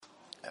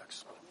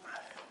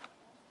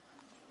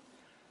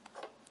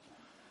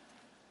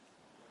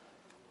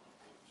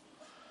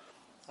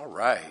All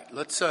right,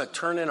 let's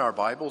turn in our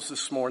Bibles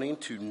this morning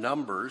to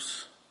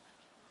Numbers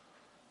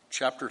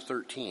chapter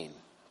 13.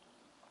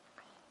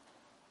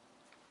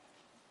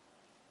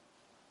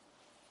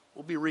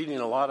 We'll be reading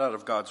a lot out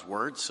of God's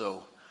Word,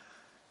 so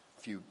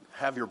if you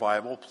have your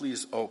Bible,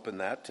 please open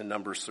that to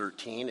Numbers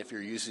 13. If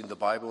you're using the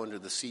Bible under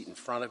the seat in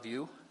front of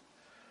you,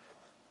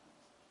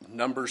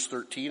 Numbers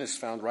 13 is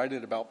found right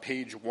at about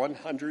page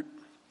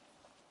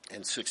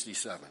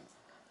 167.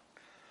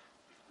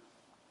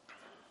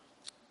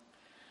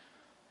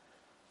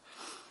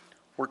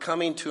 We're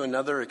coming to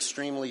another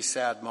extremely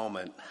sad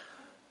moment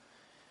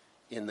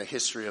in the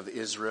history of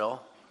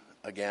Israel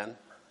again.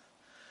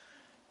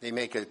 They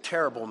make a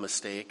terrible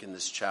mistake in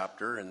this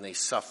chapter and they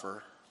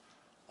suffer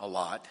a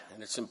lot.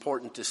 And it's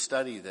important to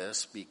study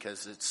this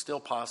because it's still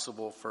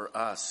possible for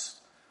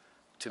us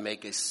to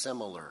make a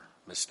similar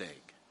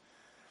mistake.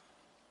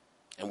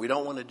 And we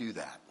don't want to do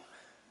that.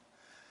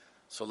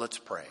 So let's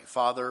pray.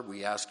 Father,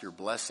 we ask your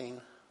blessing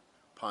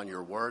upon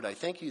your word. I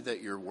thank you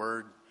that your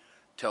word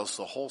tells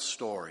the whole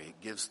story.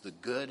 It gives the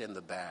good and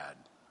the bad.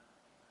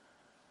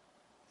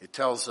 It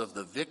tells of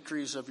the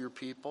victories of your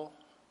people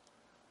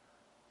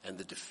and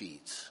the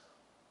defeats.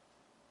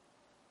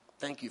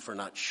 Thank you for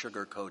not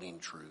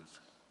sugarcoating truth.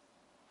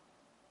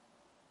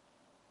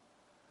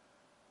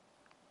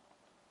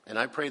 And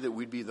I pray that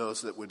we'd be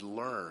those that would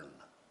learn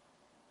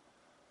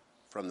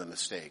from the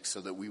mistakes so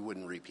that we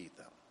wouldn't repeat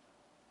them.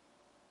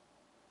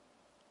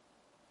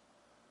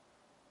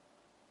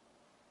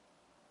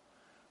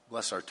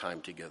 Bless our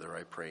time together,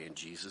 I pray in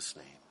Jesus'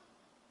 name.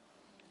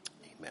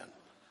 Amen.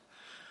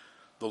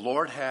 The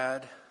Lord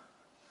had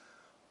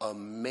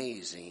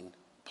amazing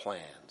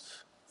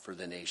plans for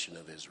the nation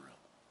of Israel.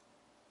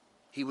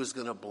 He was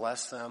going to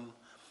bless them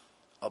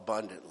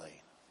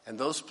abundantly. And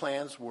those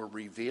plans were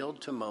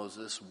revealed to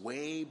Moses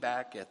way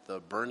back at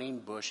the burning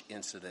bush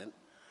incident,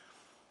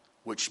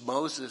 which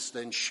Moses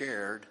then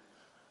shared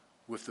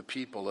with the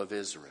people of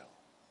Israel.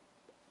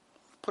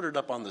 Put it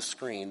up on the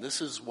screen. This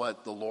is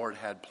what the Lord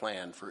had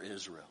planned for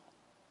Israel.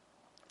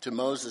 To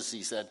Moses,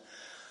 he said,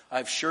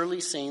 I've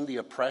surely seen the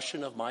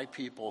oppression of my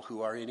people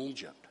who are in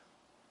Egypt,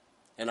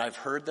 and I've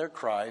heard their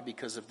cry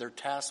because of their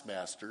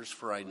taskmasters,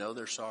 for I know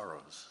their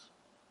sorrows.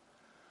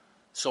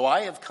 So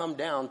I have come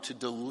down to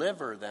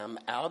deliver them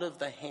out of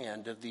the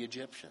hand of the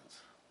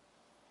Egyptians,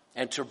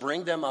 and to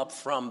bring them up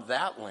from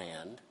that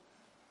land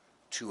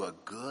to a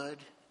good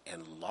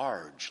and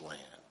large land,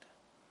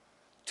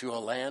 to a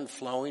land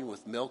flowing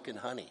with milk and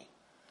honey,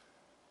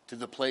 to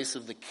the place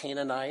of the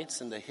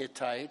Canaanites and the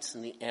Hittites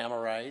and the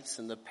Amorites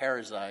and the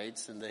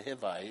Perizzites and the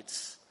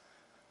Hivites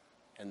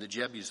and the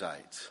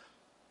Jebusites.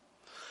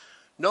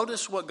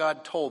 Notice what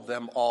God told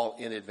them all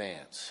in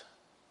advance.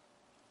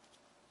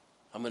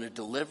 I'm going to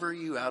deliver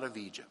you out of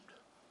Egypt.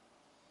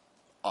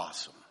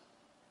 Awesome.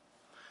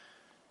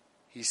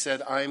 He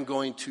said, I'm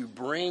going to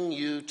bring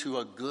you to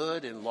a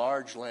good and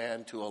large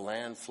land, to a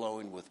land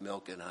flowing with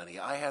milk and honey.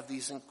 I have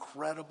these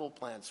incredible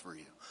plans for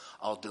you.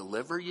 I'll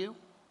deliver you,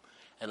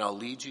 and I'll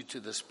lead you to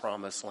this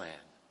promised land.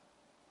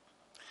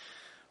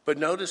 But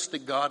notice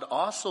that God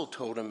also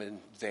told him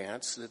in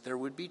advance that there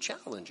would be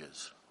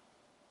challenges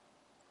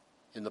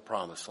in the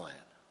promised land.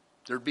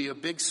 There'd be a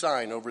big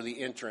sign over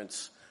the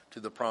entrance to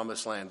the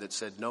promised land that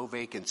said no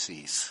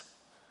vacancies.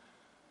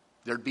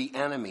 There'd be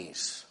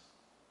enemies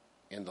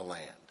in the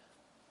land.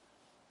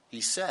 He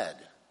said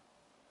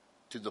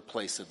to the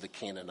place of the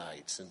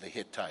Canaanites and the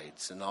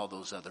Hittites and all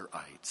those other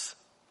ites.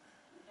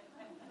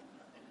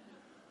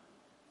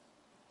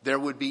 There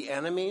would be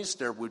enemies,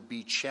 there would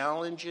be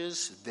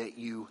challenges that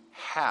you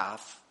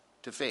have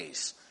to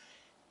face.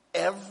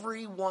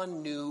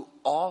 Everyone knew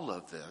all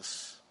of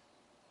this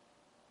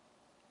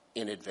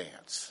in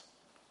advance.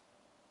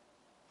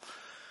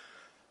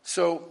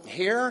 So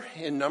here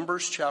in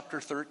Numbers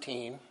chapter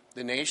 13,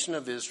 the nation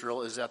of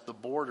Israel is at the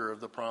border of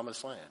the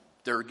promised land.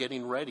 They're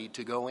getting ready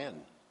to go in.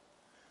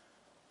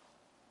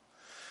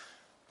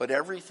 But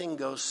everything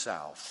goes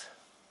south.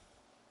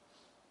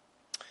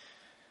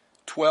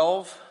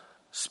 12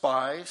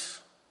 spies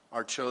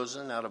are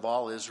chosen out of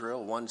all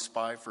Israel, 1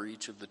 spy for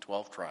each of the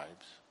 12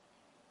 tribes.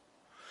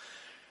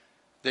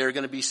 They're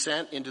going to be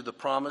sent into the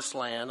promised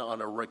land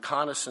on a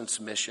reconnaissance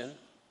mission.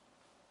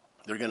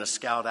 They're going to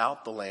scout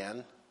out the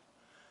land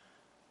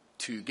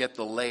to get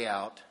the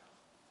layout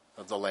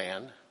of the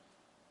land.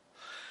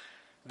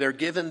 They're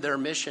given their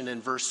mission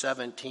in verse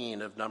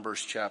 17 of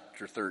Numbers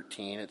chapter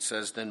 13. It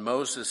says, Then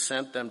Moses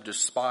sent them to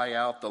spy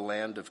out the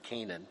land of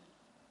Canaan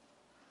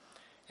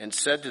and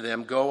said to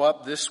them, Go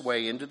up this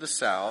way into the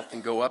south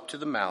and go up to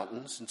the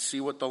mountains and see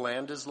what the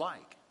land is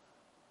like,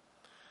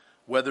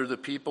 whether the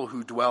people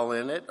who dwell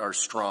in it are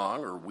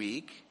strong or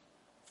weak,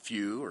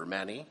 few or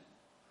many,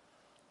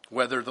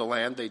 whether the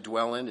land they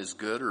dwell in is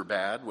good or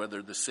bad,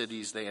 whether the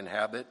cities they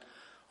inhabit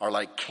are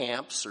like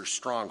camps or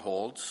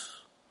strongholds,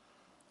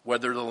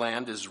 whether the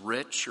land is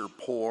rich or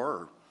poor,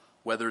 or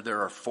whether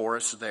there are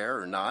forests there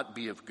or not.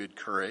 Be of good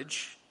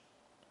courage,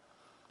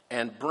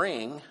 and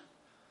bring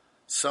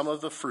some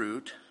of the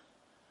fruit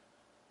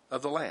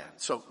of the land.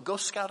 So go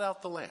scout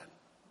out the land.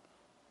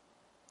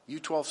 You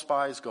 12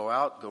 spies go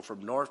out, go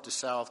from north to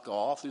south, go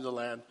all through the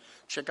land,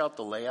 check out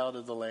the layout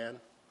of the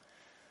land.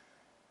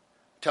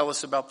 Tell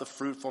us about the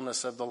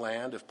fruitfulness of the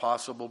land. If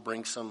possible,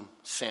 bring some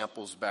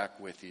samples back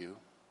with you.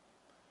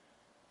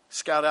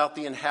 Scout out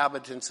the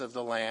inhabitants of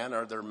the land.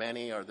 Are there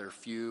many? Are there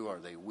few? Are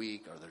they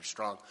weak? Are they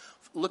strong?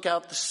 Look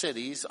out the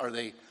cities. Are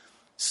they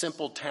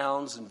simple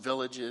towns and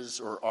villages,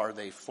 or are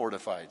they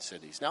fortified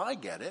cities? Now, I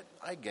get it.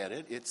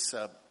 It's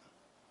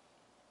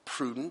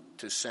prudent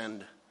to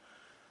send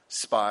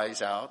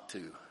spies out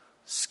to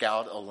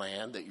scout a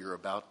land that you're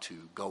about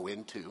to go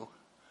into.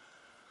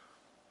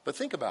 But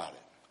think about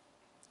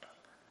it.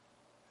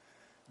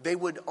 They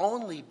would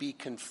only be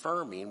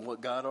confirming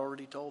what God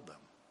already told them.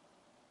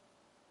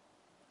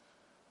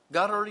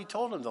 God already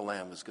told them the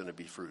land was going to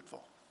be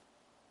fruitful.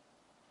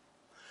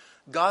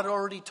 God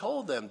already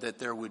told them that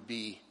there would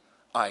be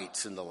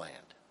ites in the land.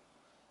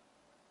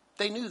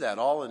 They knew that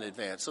all in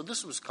advance. So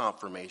this was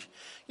confirmation.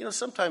 You know,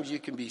 sometimes you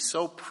can be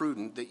so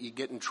prudent that you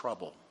get in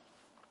trouble.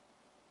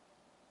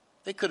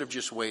 They could have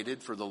just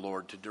waited for the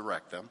Lord to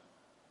direct them.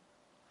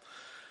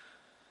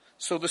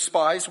 So the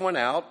spies went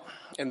out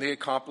and they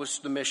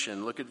accomplished the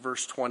mission. Look at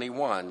verse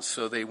 21.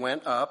 So they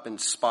went up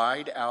and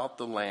spied out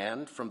the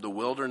land from the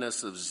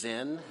wilderness of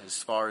Zin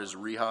as far as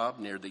Rehob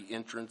near the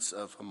entrance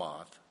of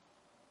Hamath.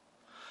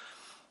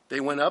 They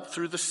went up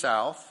through the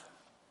south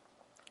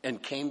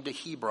and came to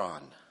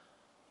Hebron.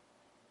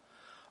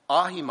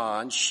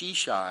 Ahiman,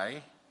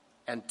 Sheshai,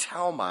 and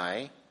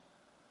Talmai,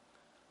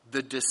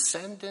 the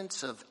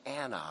descendants of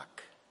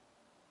Anak,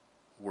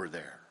 were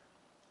there.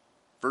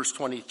 Verse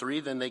 23,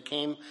 then they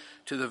came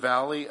to the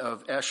valley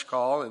of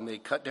Eshcol, and they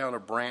cut down a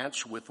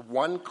branch with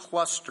one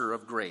cluster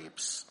of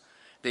grapes.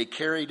 They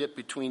carried it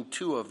between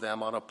two of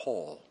them on a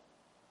pole.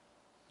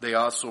 They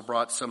also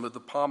brought some of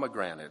the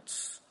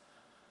pomegranates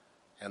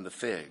and the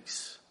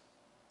figs.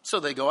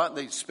 So they go out and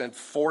they spend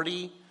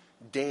 40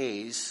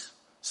 days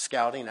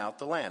scouting out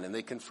the land, and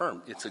they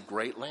confirm it's a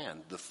great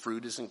land. The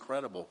fruit is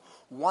incredible.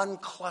 One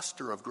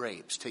cluster of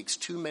grapes takes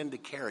 2 men to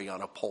carry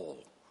on a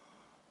pole.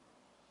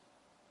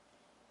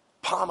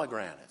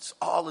 Pomegranates,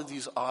 all of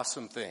these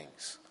awesome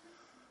things.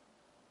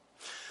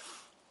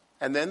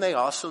 And then they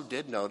also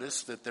did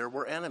notice that there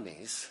were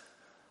enemies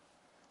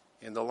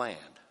in the land.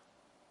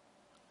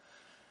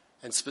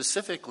 And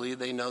specifically,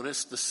 they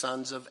noticed the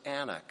sons of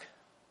Anak,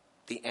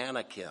 the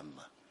Anakim.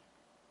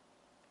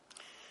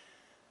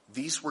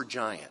 These were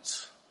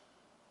giants.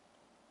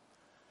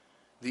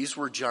 These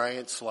were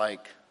giants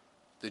like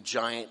the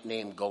giant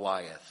named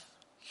Goliath.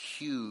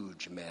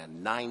 Huge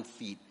man, 9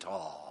 feet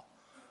tall.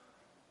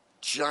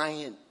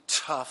 Giant,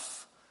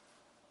 tough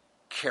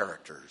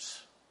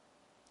characters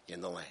in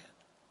the land.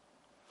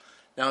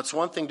 Now, it's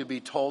one thing to be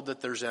told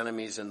that there's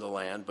enemies in the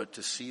land, but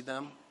to see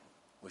them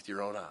with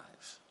your own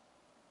eyes.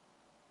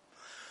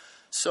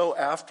 So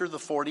after the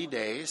 40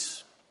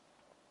 days,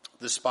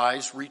 the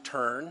spies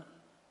return.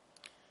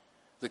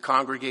 The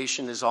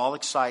congregation is all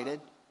excited.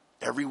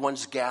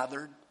 Everyone's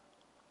gathered.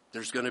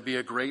 There's going to be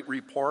a great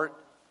report.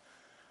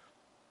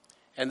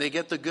 And they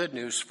get the good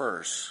news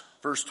first.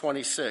 Verse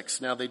 26,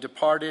 now they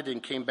departed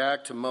and came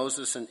back to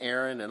Moses and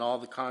Aaron and all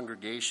the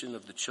congregation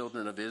of the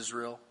children of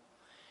Israel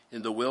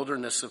in the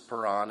wilderness of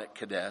Paran at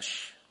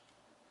Kadesh.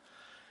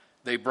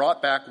 They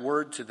brought back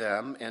word to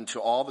them and to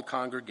all the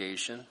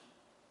congregation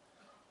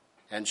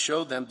and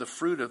showed them the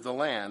fruit of the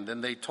land.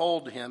 Then they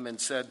told him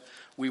and said,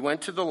 we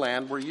went to the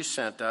land where you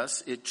sent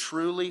us. It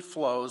truly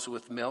flows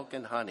with milk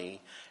and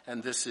honey,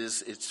 and this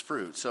is its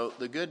fruit. So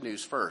the good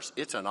news first,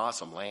 it's an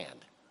awesome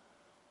land.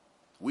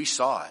 We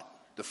saw it.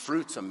 The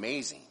fruit's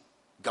amazing.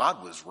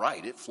 God was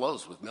right. It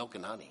flows with milk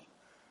and honey.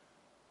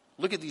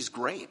 Look at these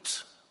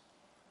grapes.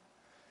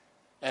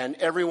 And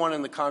everyone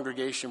in the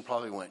congregation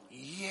probably went,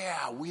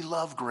 yeah, we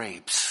love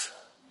grapes.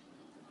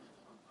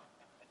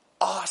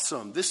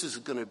 Awesome. This is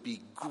going to be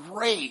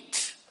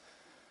great.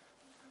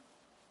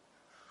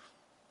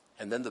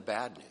 And then the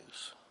bad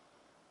news.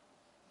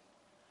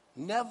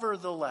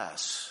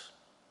 Nevertheless,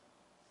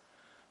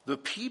 the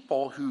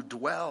people who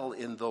dwell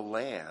in the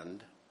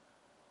land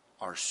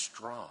are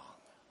strong.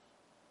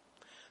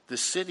 The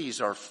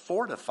cities are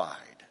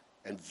fortified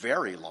and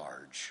very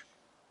large.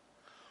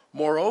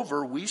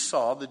 Moreover, we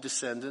saw the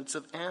descendants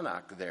of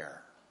Anak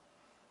there.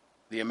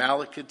 The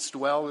Amalekites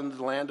dwell in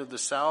the land of the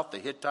south, the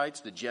Hittites,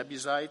 the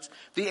Jebusites,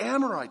 the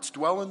Amorites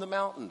dwell in the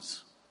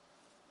mountains.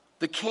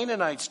 The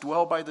Canaanites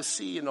dwell by the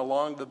sea and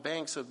along the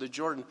banks of the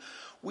Jordan.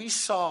 We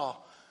saw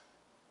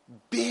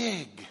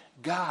big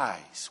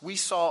guys. We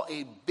saw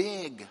a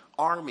big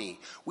army.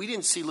 We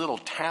didn't see little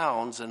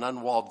towns and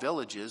unwalled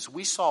villages.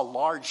 We saw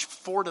large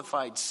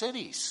fortified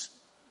cities.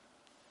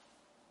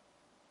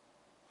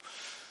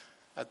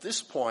 At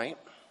this point,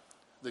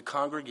 the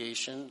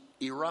congregation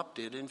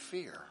erupted in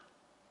fear.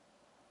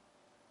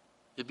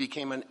 It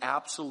became an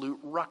absolute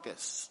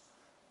ruckus.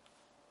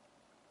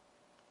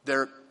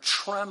 They're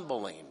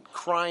trembling,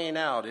 crying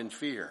out in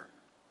fear.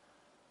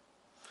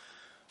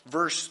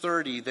 Verse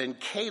 30, then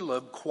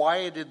Caleb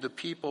quieted the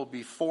people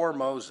before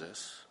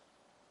Moses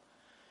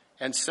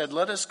and said,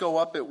 "Let us go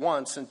up at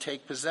once and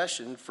take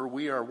possession, for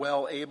we are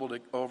well able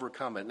to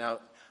overcome it." Now,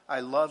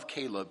 I love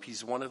Caleb.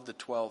 He's one of the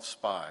 12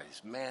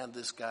 spies. Man,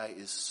 this guy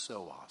is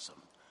so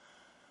awesome.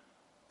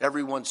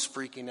 Everyone's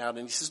freaking out,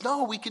 and he says,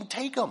 "No, we can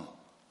take them.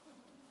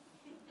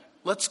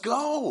 Let's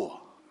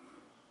go.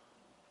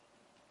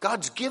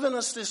 God's given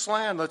us this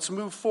land. Let's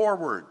move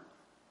forward."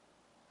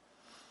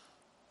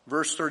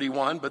 Verse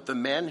 31, "But the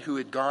men who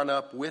had gone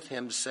up with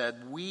him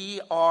said,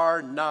 'We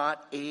are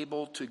not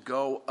able to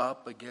go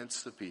up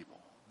against the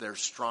people. They're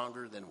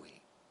stronger than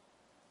we.'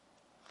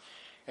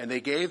 And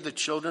they gave the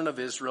children of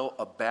Israel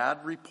a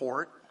bad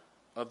report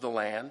of the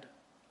land.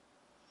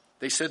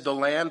 They said, 'The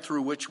land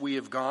through which we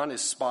have gone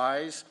as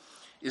spies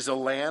is a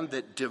land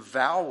that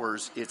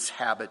devours its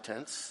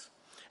inhabitants,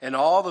 and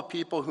all the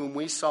people whom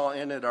we saw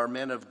in it are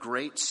men of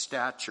great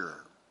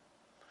stature.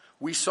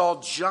 We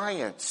saw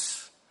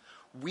giants.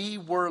 We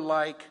were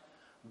like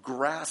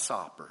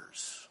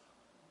grasshoppers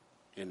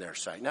in their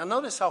sight.'" Now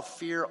notice how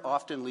fear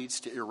often leads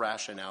to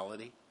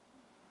irrationality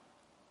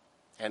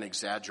and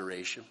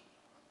exaggeration.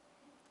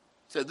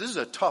 So this is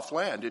a tough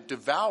land. It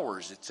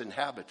devours its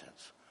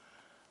inhabitants.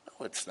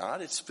 No, it's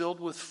not. It's filled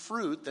with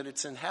fruit that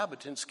its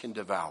inhabitants can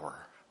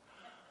devour.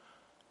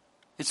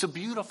 It's a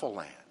beautiful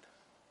land.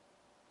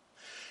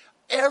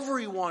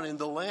 Everyone in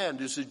the land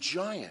is a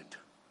giant.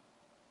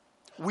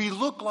 We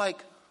look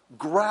like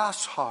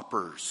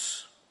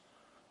grasshoppers.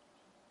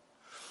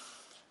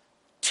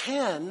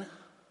 10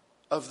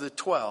 of the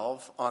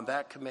 12 on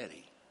that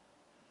committee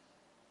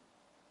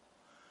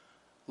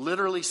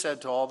literally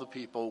said to all the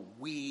people,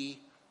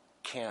 "We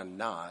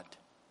cannot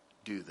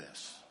do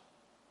this.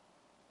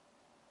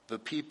 The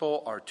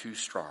people are too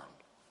strong."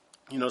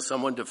 You know,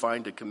 someone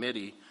defined a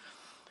committee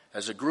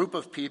as a group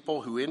of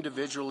people who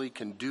individually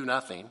can do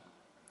nothing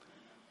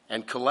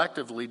and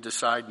collectively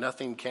decide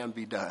nothing can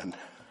be done.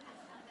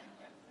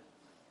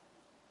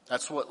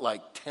 That's what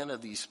like 10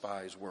 of these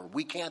spies were.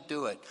 We can't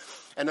do it.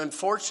 And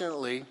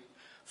unfortunately,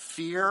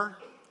 fear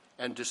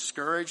and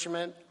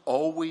discouragement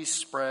always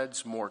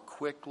spreads more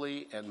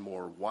quickly and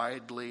more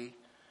widely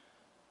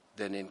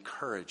than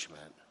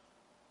encouragement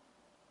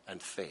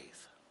and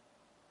faith.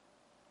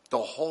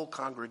 The whole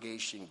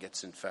congregation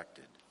gets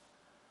infected.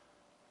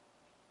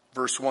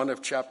 Verse 1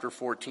 of chapter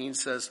 14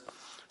 says,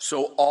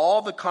 "So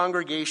all the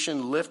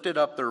congregation lifted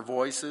up their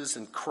voices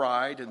and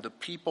cried, and the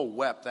people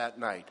wept that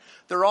night."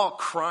 They're all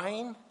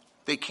crying.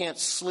 They can't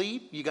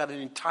sleep. You got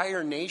an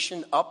entire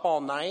nation up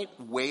all night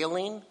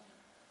wailing.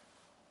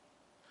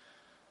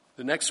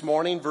 The next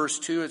morning, verse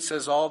 2, it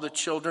says, "All the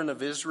children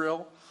of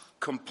Israel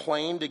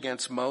complained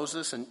against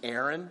Moses and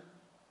Aaron,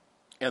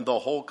 and the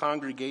whole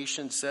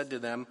congregation said to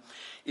them,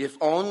 'If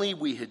only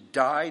we had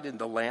died in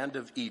the land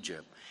of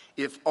Egypt.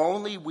 If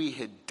only we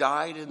had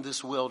died in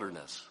this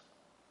wilderness.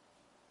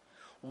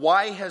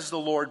 Why has the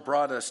Lord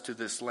brought us to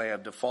this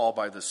land to fall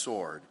by the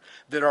sword,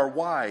 that our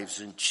wives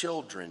and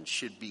children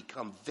should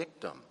become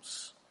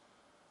victims?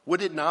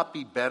 Would it not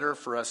be better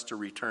for us to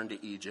return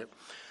to Egypt?'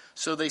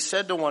 So they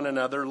said to one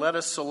another, 'Let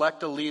us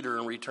select a leader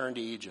and return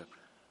to Egypt.'"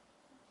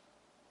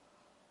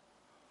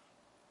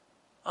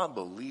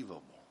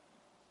 Unbelievable.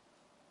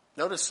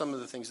 Notice some of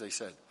the things they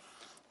said.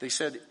 They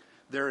said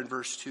there in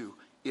verse 2,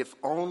 "If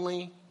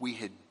only we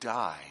had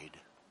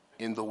died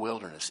in the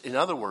wilderness." In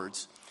other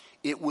words,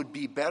 it would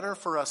be better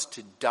for us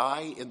to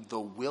die in the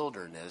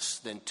wilderness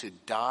than to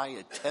die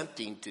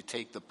attempting to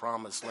take the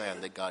promised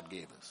land that God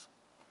gave us.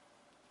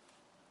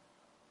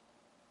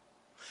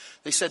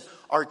 They said,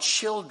 "Our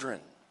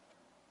children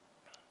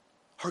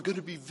are going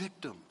to be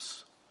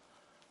victims.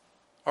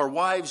 Our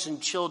wives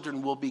and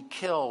children will be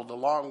killed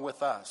along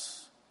with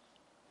us.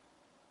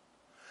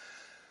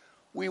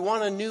 We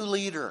want a new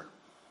leader.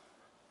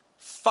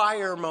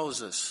 Fire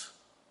Moses.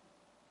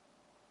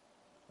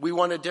 We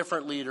want a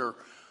different leader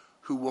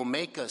who will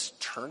make us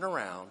turn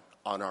around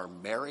on our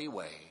merry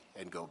way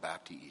and go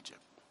back to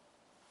Egypt."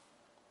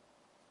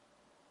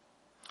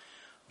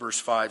 Verse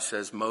 5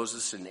 says,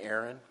 "Moses and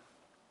Aaron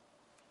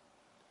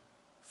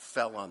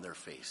fell on their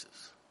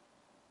faces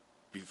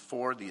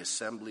before the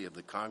assembly of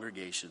the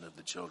congregation of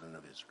the children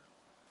of Israel,"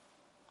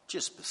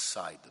 just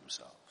beside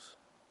themselves.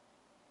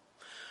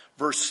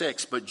 Verse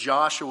 6, "But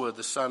Joshua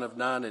the son of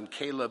Nun and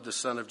Caleb the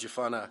son of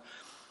Jephunneh,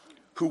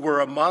 who were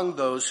among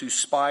those who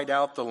spied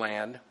out the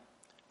land,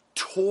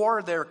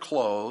 tore their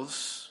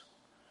clothes,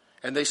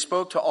 and they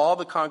spoke to all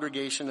the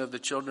congregation of the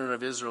children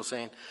of Israel,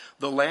 saying,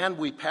 'The land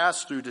we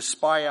passed through to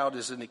spy out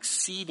is an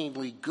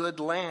exceedingly good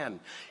land.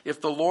 If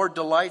the Lord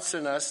delights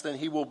in us, then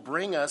he will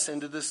bring us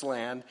into this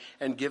land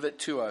and give it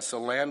to us, a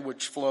land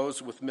which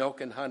flows with milk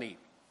and honey.'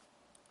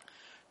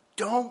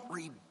 Don't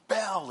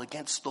rebel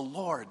against the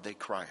Lord," they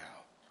cry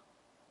out.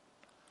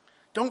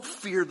 "Don't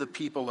fear the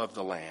people of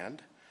the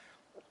land.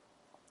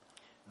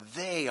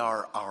 They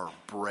are our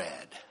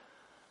bread.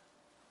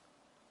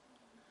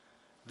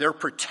 Their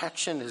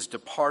protection has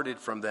departed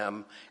from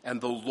them, and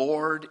the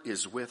Lord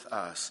is with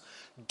us.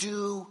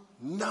 Do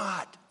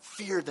not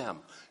fear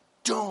them.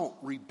 Don't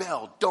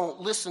rebel. Don't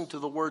listen to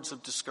the words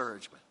of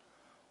discouragement."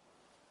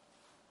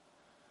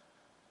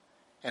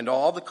 And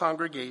all the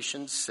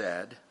congregation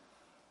said,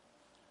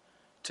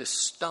 to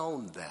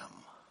stone them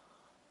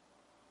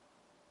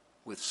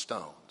with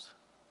stones.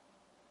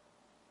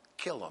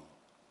 Kill them.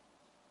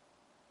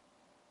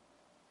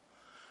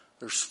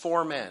 There's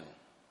 4 men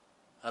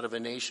out of a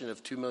nation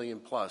of 2 million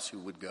plus who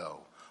would go.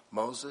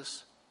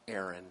 Moses,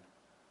 Aaron,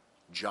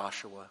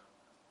 Joshua,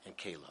 and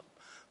Caleb.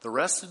 The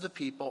rest of the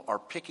people are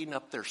picking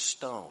up their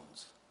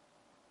stones,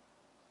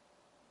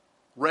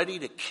 ready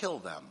to kill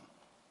them.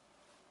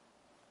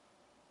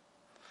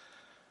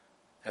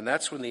 And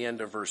that's when the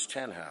end of verse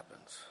 10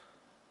 happens.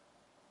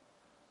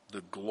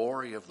 The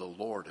glory of the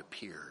Lord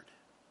appeared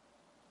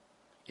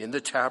in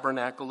the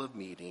tabernacle of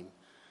meeting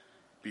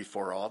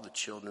before all the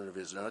children of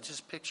Israel. Now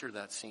just picture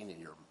that scene in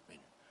your mind.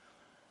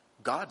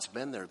 God's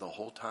been there the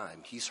whole time.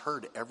 He's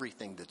heard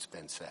everything that's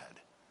been said.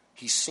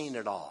 He's seen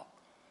it all.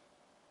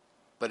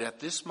 But at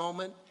this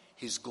moment,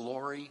 his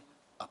glory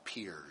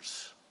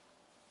appears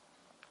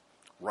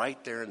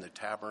right there in the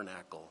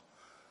tabernacle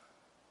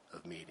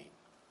of meeting.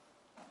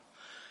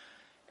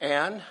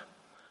 And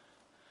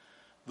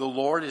the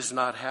Lord is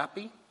not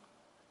happy.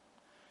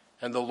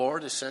 And the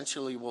Lord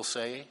essentially will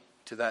say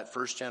to that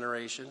first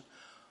generation,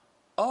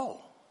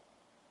 oh,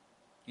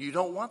 you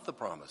don't want the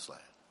promised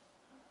land.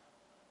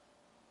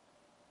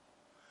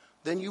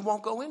 Then you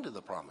won't go into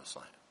the promised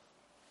land.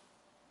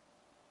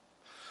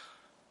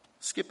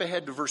 Skip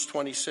ahead to verse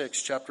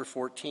 26, chapter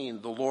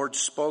 14. The Lord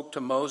spoke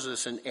to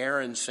Moses and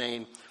Aaron,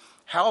 saying,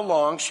 how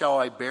long shall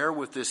I bear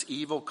with this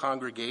evil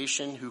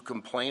congregation who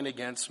complain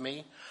against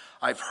me?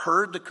 I've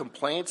heard the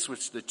complaints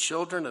which the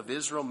children of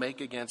Israel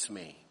make against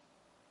me.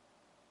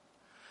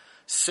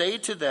 Say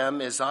to them,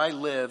 as I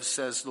live,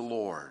 says the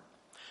Lord,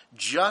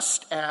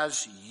 just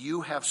as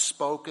you have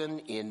spoken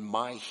in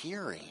my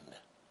hearing,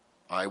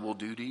 I will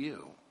do to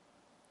you.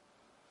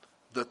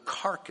 The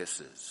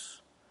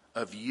carcasses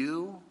of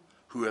you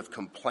who have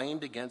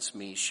complained against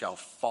me shall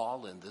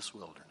fall in this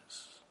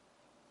wilderness.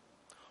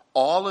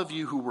 All of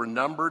you who were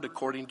numbered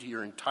according to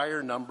your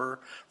entire number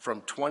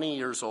from 20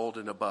 years old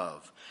and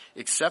above,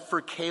 except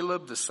for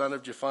Caleb the son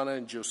of Jephunneh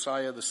and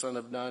Josiah the son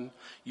of Nun,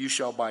 you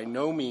shall by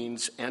no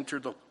means enter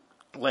the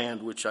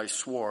land which I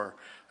swore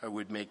I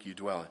would make you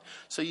dwell in.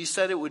 So you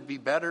said it would be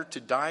better to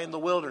die in the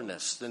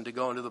wilderness than to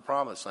go into the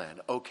promised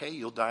land. Okay,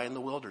 you'll die in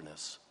the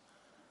wilderness.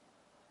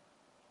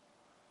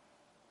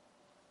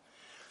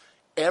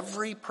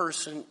 Every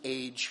person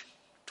age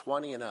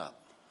 20 and up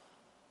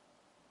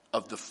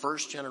of the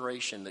first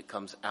generation that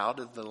comes out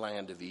of the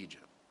land of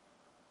Egypt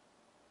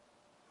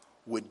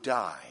would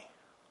die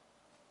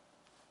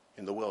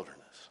in the wilderness.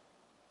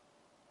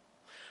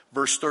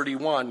 Verse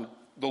 31,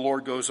 the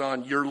Lord goes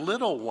on, your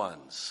little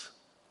ones,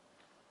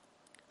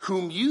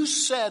 whom you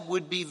said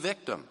would be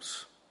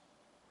victims,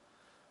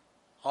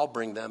 I'll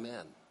bring them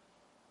in.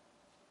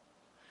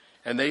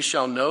 And they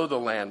shall know the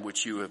land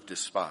which you have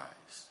despised.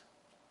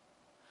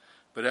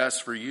 But as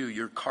for you,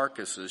 your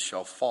carcasses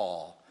shall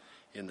fall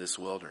in this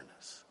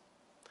wilderness.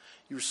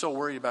 You were so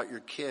worried about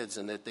your kids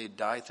and that they'd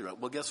die through it.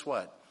 Well, guess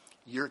what?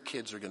 Your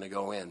kids are going to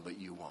go in, but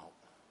you won't.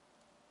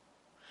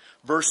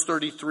 Verse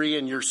 33,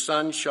 and your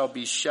sons shall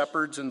be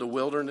shepherds in the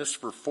wilderness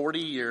for 40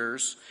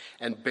 years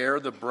and bear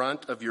the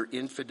brunt of your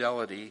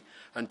infidelity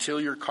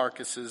until your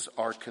carcasses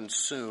are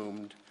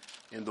consumed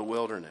in the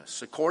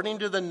wilderness. According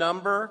to the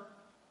number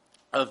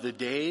of the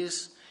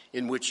days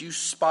in which you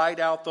spied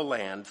out the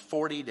land,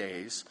 40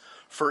 days,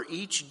 for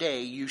each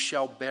day you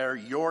shall bear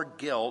your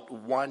guilt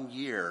 1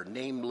 year,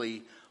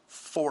 namely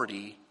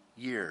 40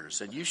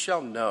 years. And you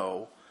shall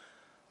know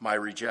my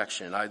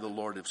rejection. I, the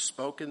Lord, have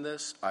spoken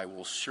this. I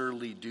will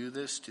surely do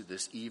this to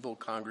this evil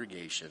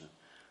congregation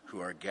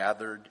who are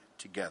gathered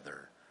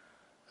together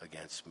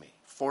against me.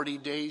 40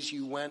 days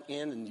you went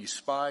in and you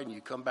spied and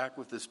you come back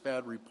with this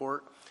bad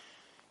report.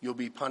 You'll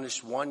be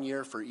punished 1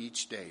 year for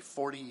each day.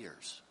 40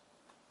 years.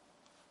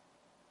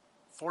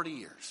 40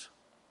 years.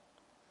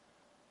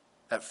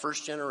 That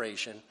first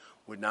generation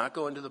would not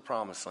go into the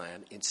promised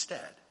land.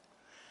 Instead,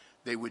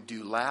 they would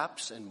do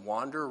laps and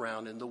wander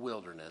around in the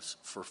wilderness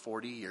for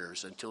 40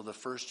 years until the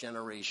first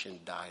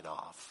generation died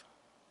off.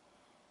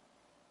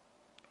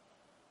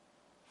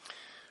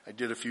 I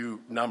did a few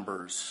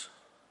numbers.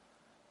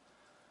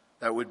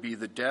 That would be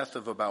the death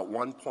of about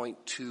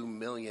 1.2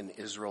 million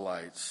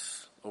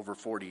Israelites over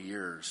 40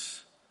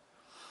 years.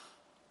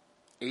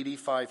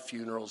 85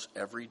 funerals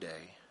every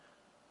day.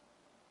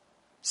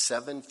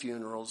 7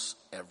 funerals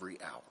every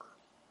hour.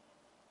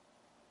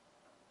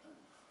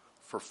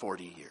 For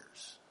 40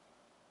 years.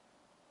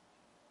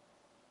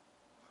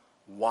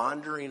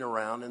 Wandering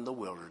around in the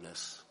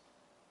wilderness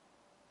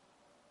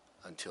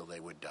until they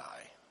would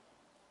die.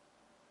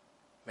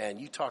 Man,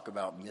 you talk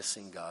about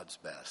missing God's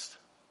best.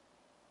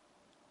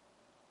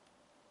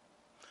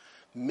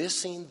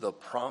 Missing the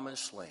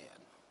promised land.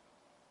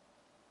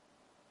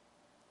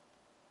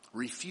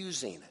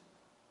 Refusing it.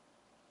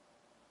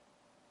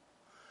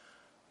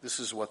 This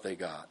is what they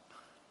got.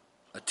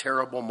 A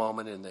terrible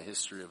moment in the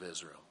history of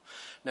Israel.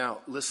 Now,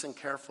 listen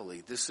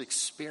carefully. This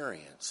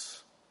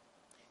experience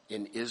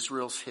in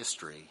Israel's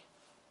history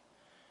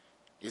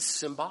is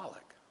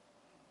symbolic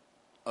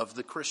of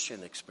the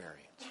Christian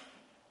experience.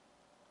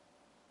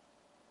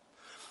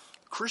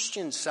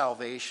 Christian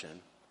salvation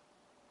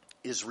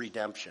is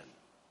redemption.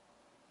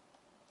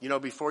 You know,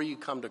 before you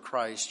come to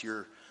Christ,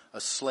 you're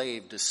a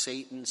slave to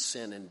Satan,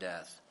 sin, and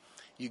death.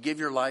 You give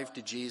your life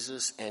to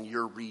Jesus and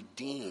you're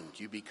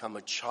redeemed. You become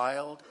a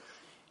child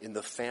in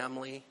the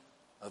family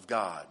of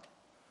God.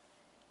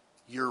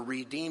 You're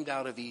redeemed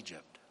out of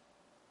Egypt.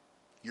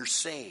 You're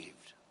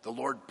saved. The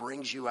Lord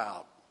brings you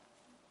out.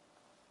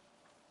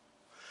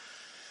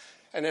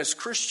 And as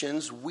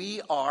Christians,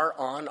 we are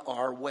on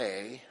our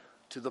way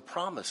to the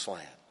promised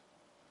land.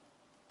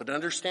 But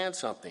understand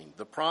something.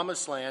 The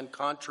promised land,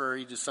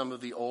 contrary to some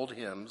of the old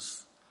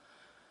hymns,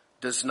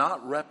 does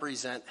not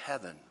represent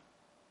heaven.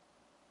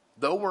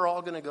 Though we're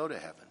all going to go to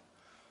heaven.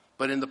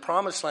 But in the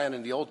promised land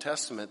in the Old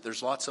Testament,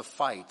 there's lots of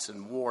fights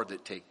and war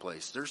that take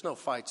place. There's no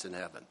fights in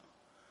heaven.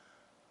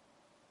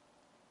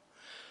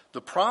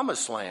 The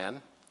promised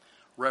land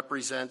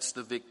represents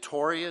the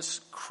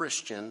victorious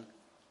Christian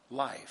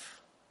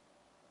life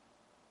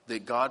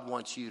that God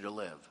wants you to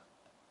live.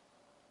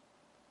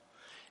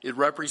 It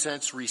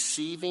represents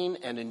receiving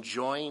and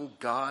enjoying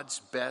God's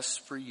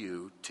best for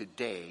you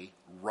today,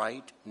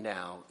 right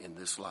now in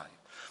this life.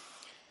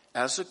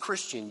 As a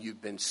Christian,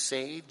 you've been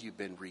saved, you've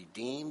been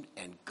redeemed,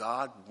 and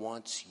God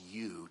wants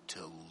you to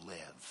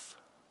live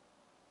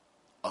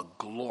a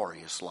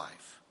glorious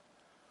life.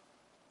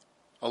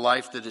 A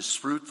life that is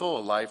fruitful, a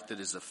life that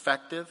is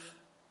effective,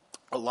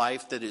 a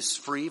life that is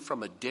free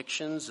from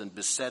addictions and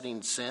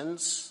besetting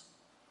sins,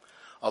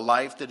 a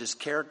life that is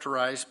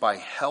characterized by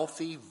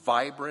healthy,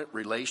 vibrant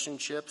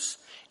relationships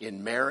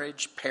in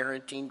marriage,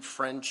 parenting,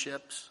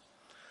 friendships,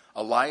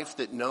 a life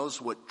that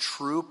knows what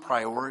true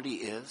priority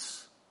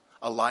is,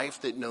 a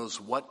life that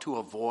knows what to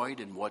avoid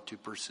and what to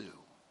pursue.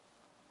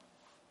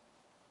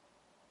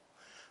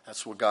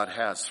 That's what God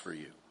has for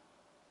you.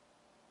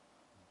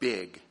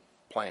 Big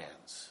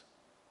plans.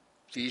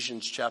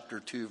 Ephesians chapter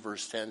 2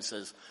 verse 10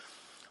 says,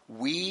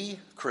 "We,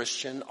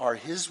 Christian, are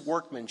his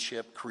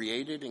workmanship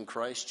created in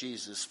Christ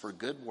Jesus for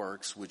good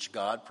works, which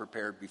God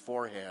prepared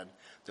beforehand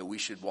that we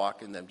should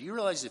walk in them." Do you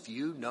realize if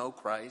you know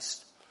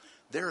Christ,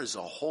 there is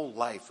a whole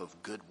life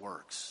of good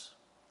works,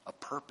 a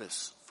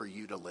purpose for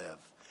you to live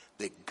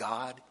that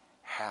God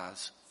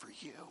has for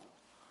you?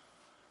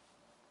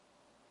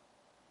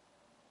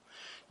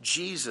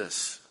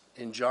 Jesus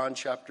in John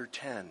chapter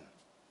 10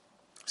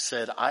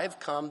 said, "I've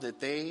come that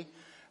they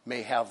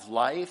may have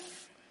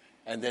life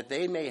and that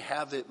they may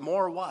have it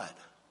more" what?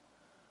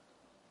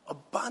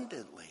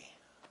 Abundantly.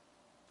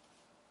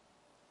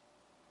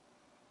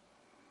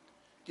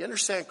 Do you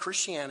understand?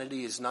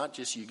 Christianity is not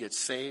just you get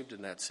saved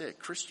and that's it.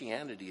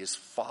 Christianity is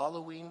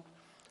following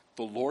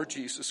the Lord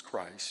Jesus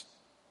Christ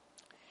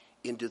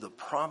into the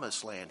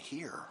promised land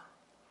here.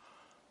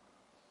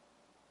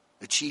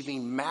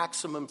 Achieving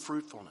maximum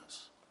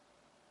fruitfulness.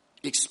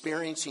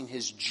 Experiencing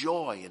his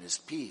joy and his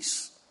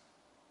peace.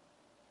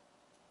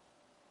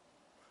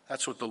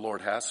 That's what the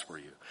Lord has for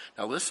you.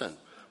 Now listen,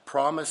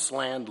 promised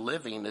land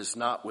living is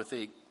not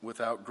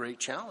without great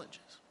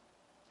challenges.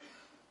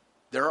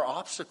 There are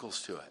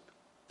obstacles to it.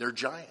 There are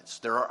giants.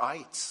 There are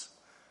ites.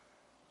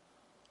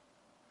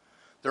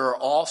 There are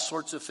all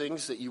sorts of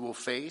things that you will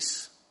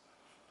face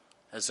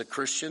as a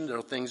Christian. There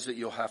are things that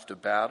you'll have to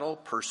battle: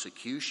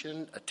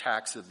 persecution,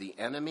 attacks of the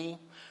enemy,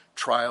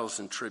 trials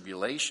and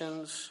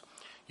tribulations.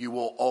 You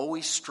will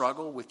always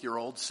struggle with your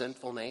old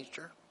sinful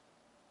nature.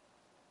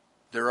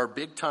 There are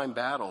big-time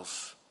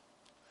battles.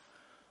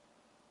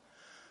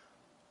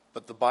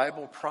 But the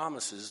Bible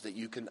promises that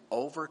you can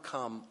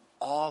overcome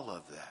all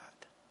of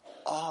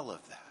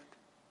that,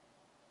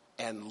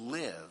 and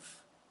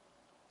live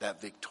that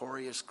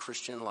victorious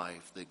Christian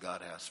life that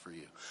God has for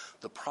you.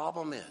 The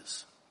problem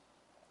is,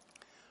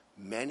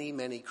 many,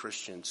 many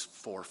Christians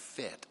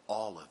forfeit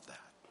all of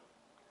that.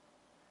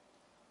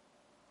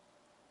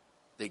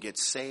 They get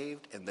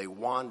saved and they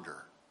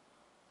wander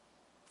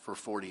for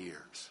 40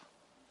 years.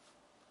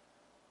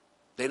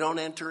 They don't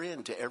enter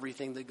into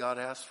everything that God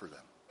has for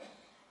them.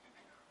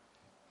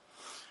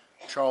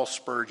 Charles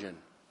Spurgeon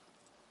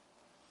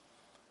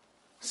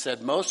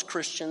said, "Most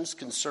Christians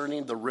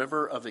concerning the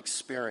river of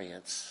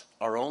experience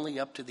are only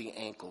up to the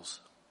ankles.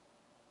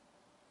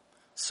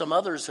 Some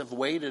others have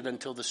waited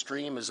until the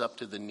stream is up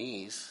to the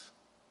knees.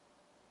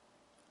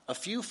 A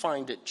few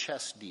find it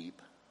chest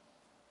deep,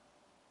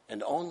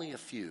 and only a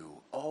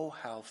few, oh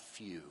how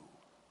few,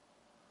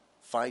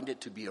 find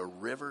it to be a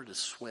river to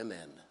swim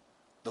in,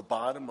 the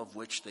bottom of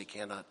which they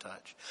cannot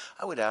touch."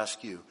 I would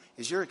ask you,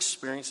 is your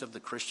experience of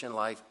the Christian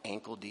life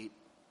ankle deep?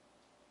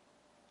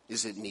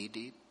 Is it knee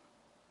deep?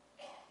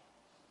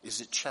 Is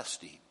it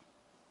chest deep?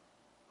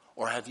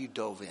 Or have you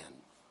dove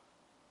in?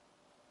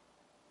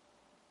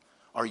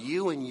 Are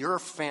you and your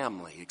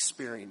family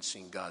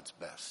experiencing God's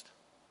best?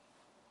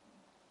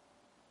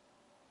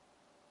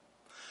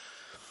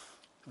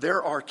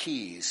 There are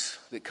keys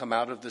that come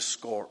out of this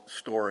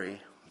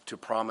story to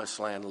promised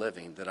land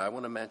living that I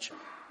want to mention.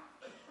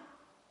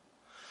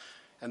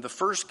 And the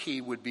first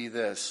key would be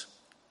this: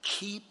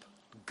 keep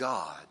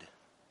God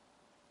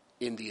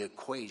in the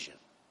equation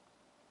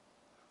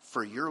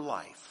for your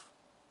life,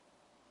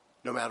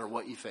 no matter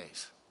what you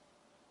face.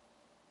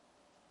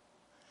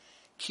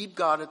 Keep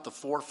God at the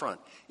forefront.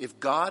 If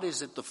God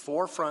is at the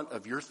forefront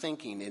of your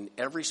thinking in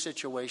every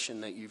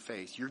situation that you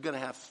face, you're going to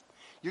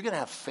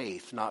have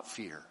faith, not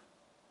fear.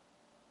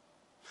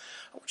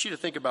 I want you to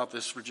think about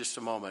this for just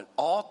a moment.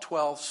 All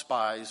 12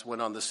 spies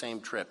went on the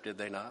same trip, did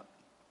they not?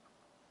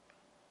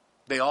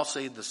 They all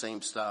say the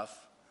same stuff.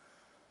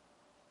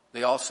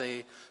 They all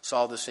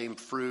saw the same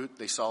fruit.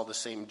 They saw the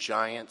same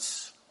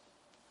giants.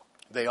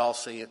 They all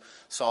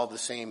saw the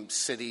same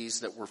cities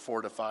that were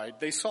fortified.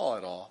 They saw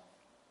it all.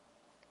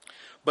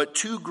 But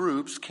 2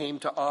 groups came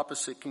to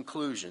opposite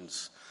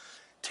conclusions.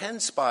 10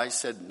 spies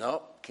said,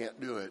 nope, can't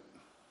do it.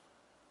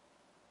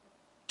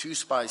 2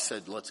 spies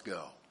said, let's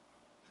go.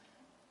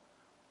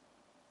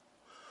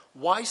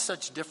 Why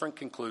such different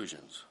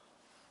conclusions?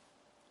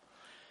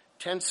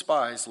 10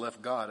 spies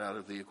left God out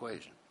of the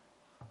equation.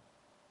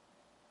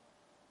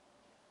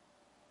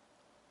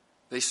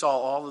 They saw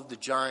all of the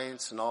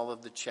giants and all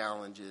of the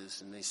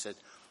challenges, and they said,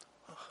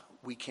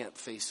 we can't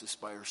face this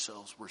by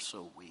ourselves. We're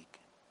so weak.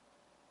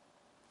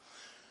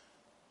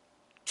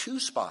 2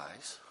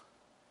 spies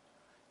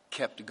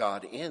kept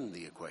God in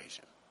the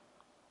equation.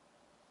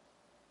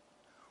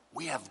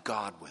 We have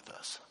God with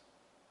us.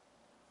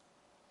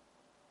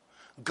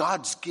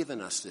 God's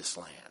given us this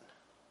land.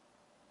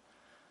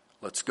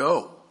 Let's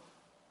go.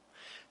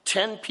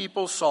 10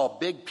 people saw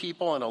big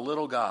people and a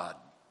little God.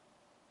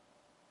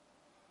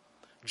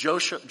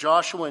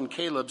 Joshua and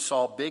Caleb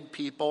saw big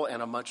people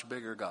and a much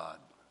bigger God.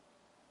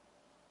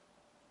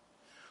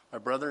 My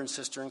brother and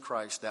sister in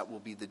Christ, that will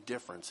be the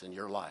difference in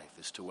your life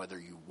as to whether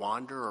you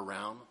wander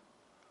around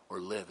or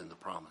live in the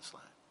promised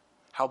land.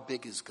 How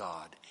big is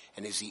God?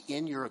 And is he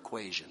in your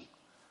equation?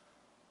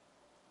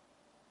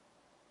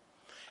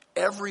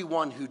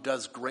 Everyone who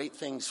does great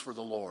things for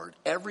the Lord,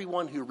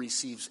 everyone who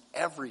receives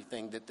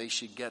everything that they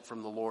should get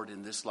from the Lord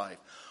in this life,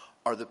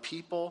 are the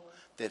people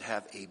that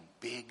have a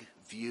big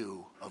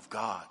view of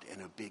God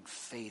and a big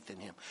faith in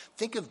him.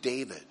 Think of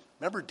David.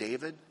 Remember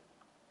David?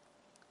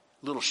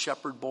 Little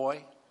shepherd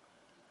boy.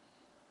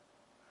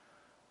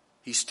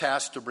 He's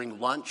tasked to bring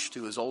lunch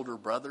to his older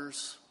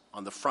brothers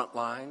on the front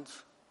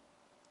lines.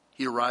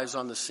 He arrives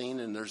on the scene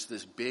and there's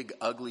this big,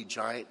 ugly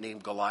giant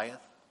named Goliath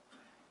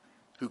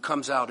who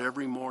comes out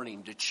every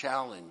morning to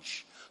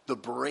challenge the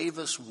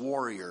bravest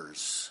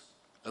warriors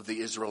of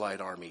the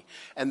Israelite army.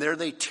 And there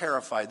they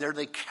terrify, there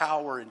they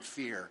cower in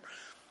fear.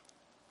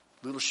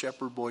 Little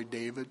shepherd boy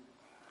David,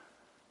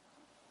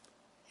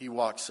 he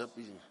walks up,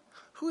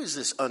 who is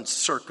this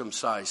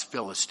uncircumcised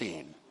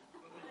Philistine?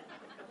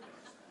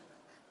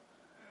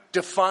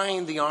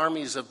 Defying the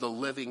armies of the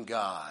living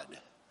God.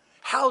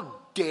 How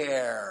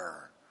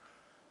dare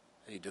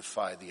they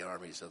defy the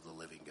armies of the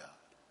living God?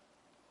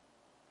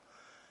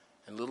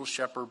 And little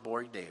shepherd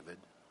boy David,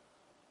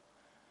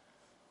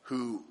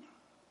 who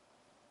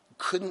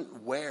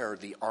couldn't wear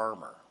the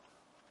armor,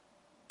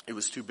 it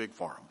was too big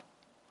for him,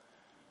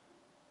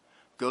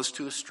 goes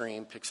to a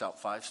stream, picks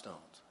out 5 stones,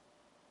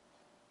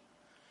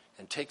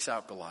 and takes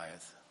out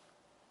Goliath.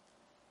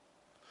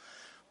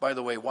 By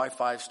the way, why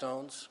 5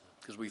 stones?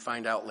 Because we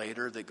find out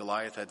later that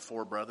Goliath had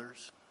 4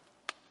 brothers.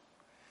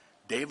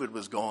 David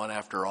was going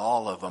after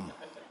all of them.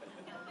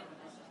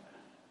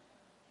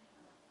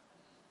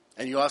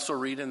 And you also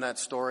read in that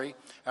story,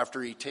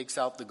 after he takes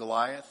out the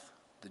Goliath,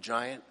 the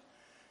giant,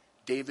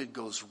 David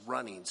goes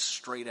running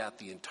straight at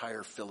the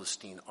entire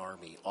Philistine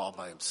army all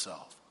by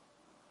himself.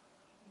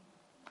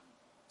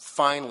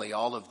 Finally,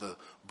 all of the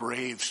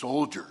brave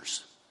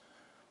soldiers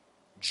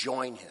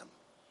join him.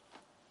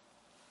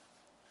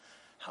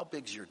 How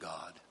big's your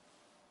God?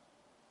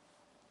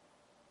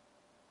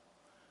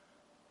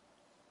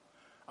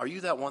 Are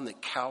you that one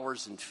that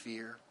cowers in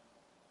fear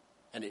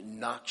and it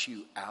knocks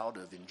you out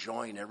of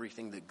enjoying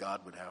everything that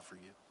God would have for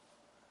you?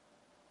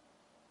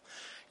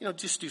 You know,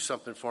 just do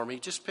something for me.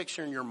 Just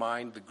picture in your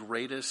mind the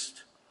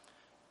greatest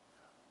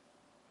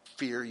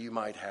fear you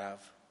might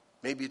have.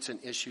 Maybe it's an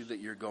issue that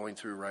you're going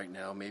through right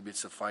now. Maybe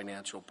it's a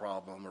financial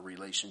problem, a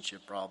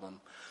relationship problem,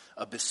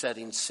 a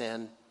besetting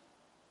sin.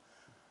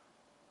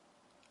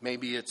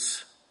 Maybe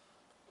it's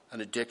an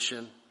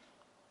addiction.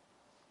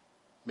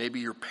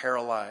 Maybe you're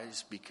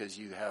paralyzed because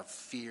you have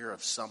fear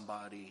of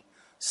somebody,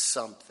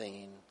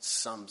 something,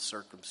 some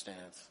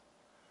circumstance.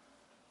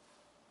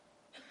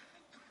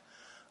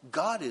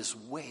 God is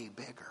way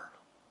bigger.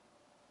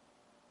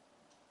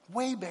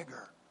 Way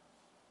bigger.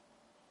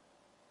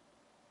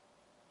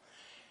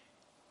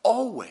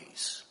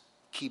 Always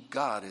keep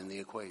God in the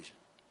equation.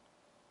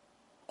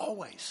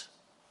 Always.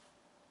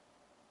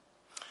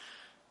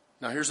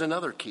 Now here's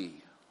another key.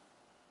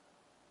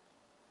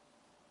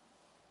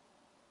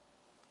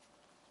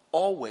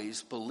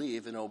 Always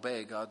believe and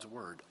obey God's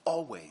word.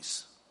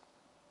 Always.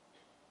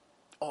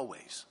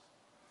 Always.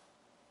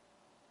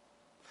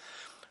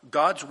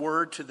 God's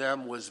word to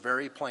them was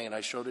very plain. I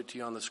showed it to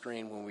you on the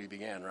screen when we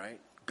began, right?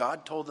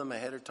 God told them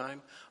ahead of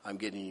time, I'm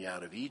getting you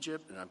out of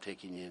Egypt and I'm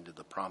taking you into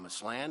the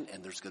promised land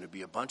and there's going to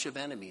be a bunch of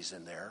enemies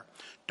in there.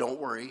 Don't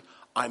worry,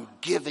 I'm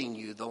giving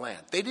you the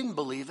land. They didn't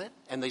believe it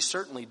and they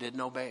certainly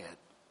didn't obey it.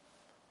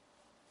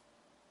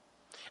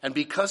 And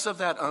because of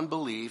that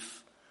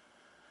unbelief,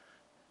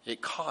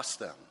 It cost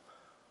them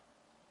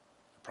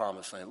the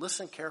promised land.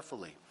 Listen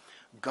carefully.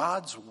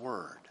 God's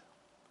word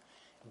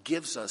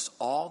gives us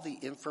all the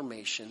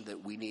information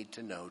that we need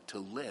to know to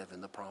live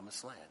in the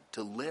promised land,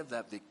 to live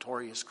that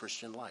victorious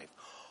Christian life.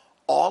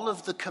 All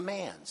of the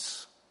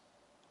commands,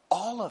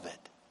 all of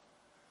it.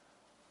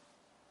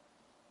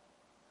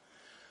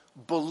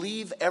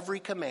 Believe every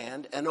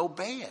command and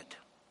obey it.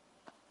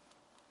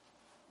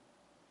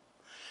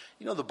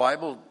 You know, the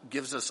Bible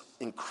gives us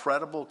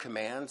incredible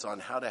commands on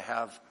how to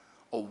have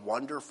a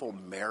wonderful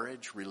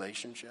marriage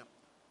relationship,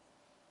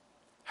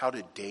 how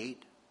to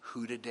date,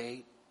 who to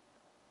date,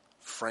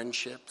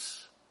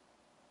 friendships,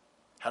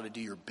 how to do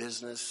your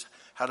business,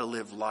 how to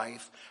live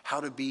life,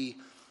 how to be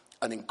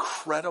an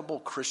incredible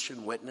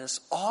Christian witness.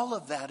 All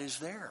of that is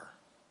there.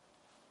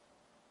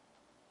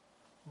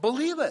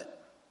 Believe it.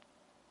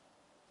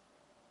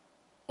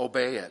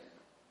 Obey it.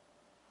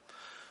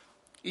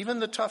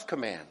 Even the tough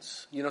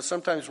commands. You know,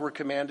 sometimes we're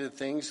commanded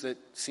things that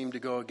seem to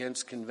go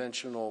against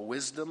conventional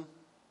wisdom.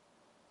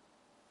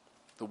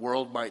 The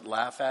world might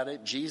laugh at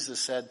it. Jesus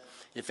said,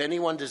 if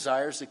anyone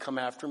desires to come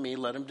after me,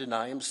 let him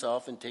deny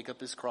himself and take up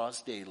his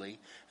cross daily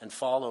and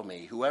follow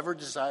me. Whoever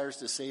desires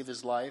to save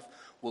his life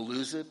will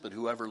lose it, but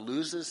whoever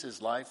loses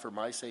his life for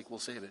my sake will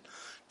save it.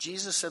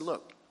 Jesus said,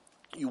 look,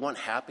 you want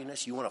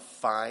happiness? You want to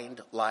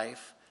find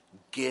life?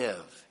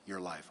 Give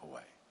your life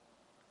away.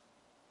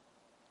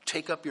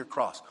 Take up your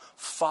cross.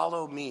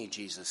 Follow me,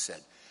 Jesus said.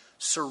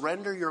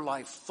 Surrender your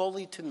life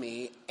fully to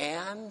me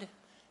and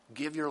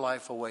give your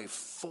life away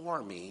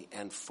for me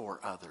and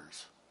for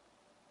others.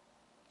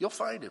 You'll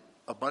find it,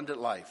 abundant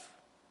life.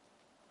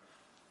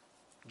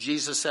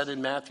 Jesus said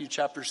in Matthew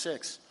chapter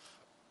 6,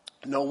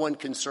 no one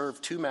can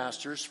serve two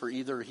masters, for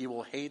either he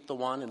will hate the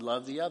one and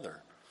love the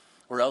other,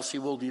 or else he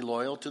will be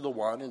loyal to the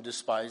one and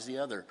despise the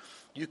other.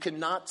 You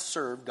cannot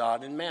serve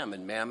God and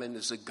mammon. Mammon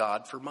is a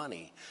god for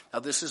money. Now,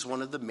 this is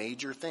one of the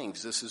major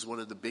things. This is one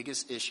of the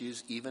biggest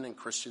issues even in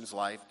Christians'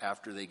 life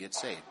after they get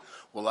saved.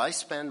 Will I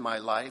spend my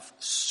life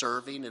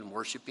serving and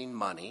worshiping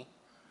money,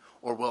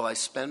 or will I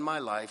spend my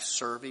life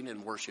serving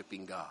and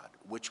worshiping God?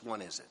 Which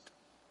one is it?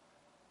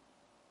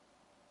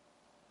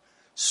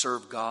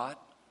 Serve God.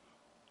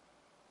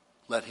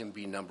 Let him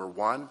be number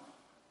one.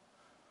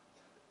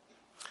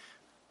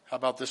 How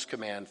about this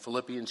command?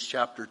 Philippians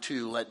chapter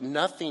 2, let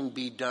nothing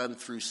be done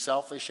through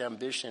selfish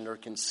ambition or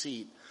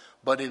conceit,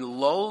 but in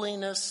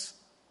lowliness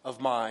of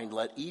mind,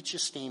 let each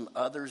esteem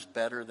others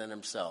better than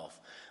himself.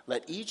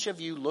 Let each of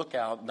you look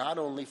out not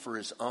only for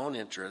his own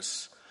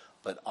interests,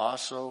 but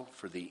also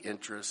for the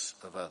interests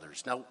of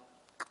others. Now,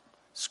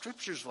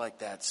 scriptures like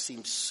that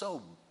seem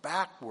so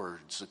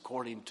backwards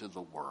according to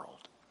the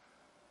world.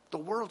 The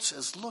world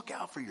says, look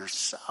out for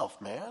yourself,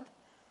 man.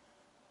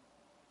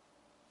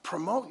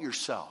 Promote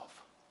yourself.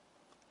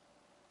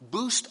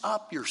 Boost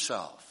up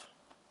yourself.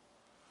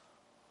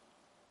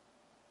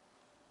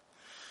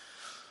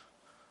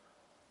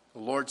 The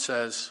Lord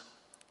says,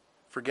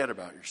 forget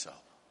about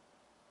yourself.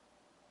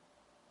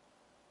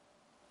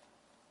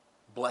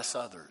 Bless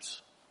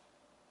others.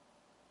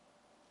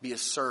 Be a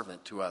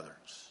servant to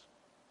others.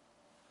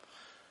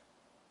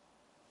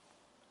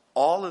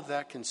 All of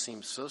that can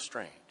seem so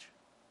strange.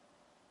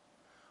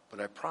 But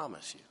I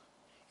promise you,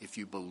 if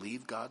you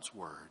believe God's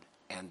word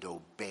and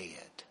obey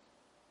it,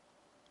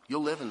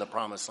 you'll live in the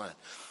promised land.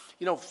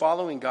 You know,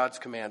 following God's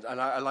command, and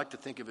I like to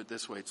think of it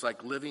this way. It's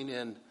like living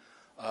in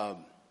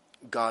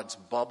God's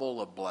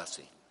bubble of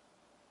blessing.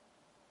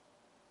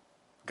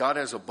 God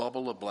has a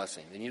bubble of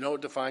blessing. And you know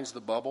what defines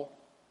the bubble?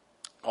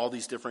 All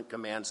these different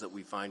commands that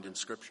we find in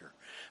Scripture.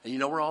 And you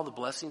know where all the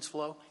blessings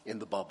flow? In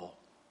the bubble.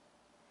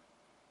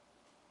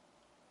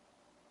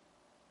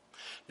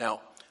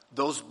 Now,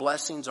 those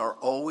blessings are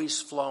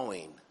always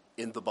flowing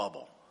in the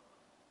bubble.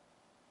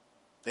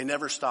 They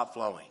never stop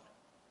flowing.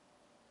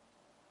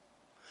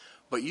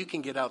 But you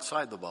can get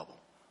outside the bubble.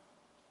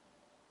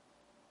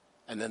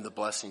 And then the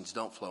blessings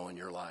don't flow in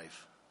your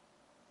life.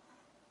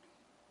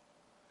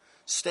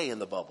 Stay in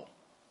the bubble.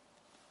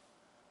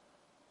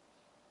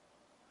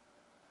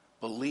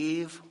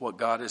 Believe what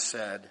God has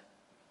said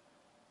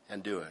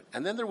and do it.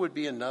 And then there would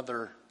be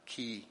another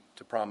key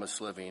to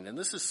promised living. And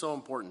this is so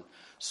important.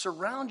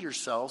 Surround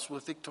yourselves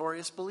with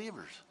victorious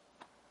believers.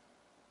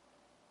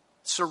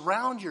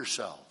 Surround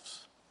yourselves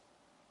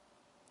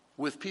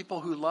with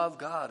people who love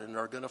God and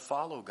are going to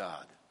follow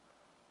God.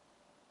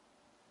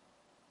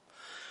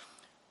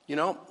 You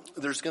know,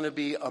 there's going to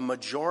be a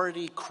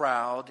majority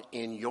crowd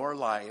in your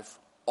life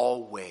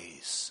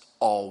always,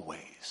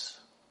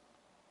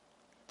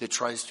 that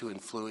tries to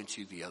influence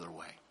you the other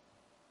way.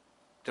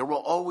 There will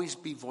always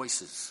be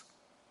voices.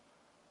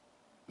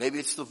 Maybe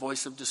it's the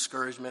voice of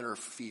discouragement or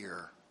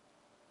fear.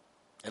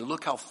 And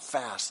look how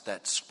fast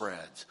that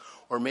spreads.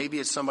 Or maybe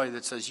it's somebody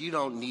that says, you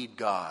don't need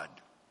God.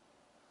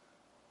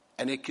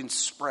 And it can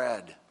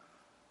spread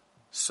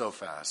so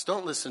fast.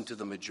 Don't listen to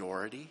the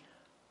majority.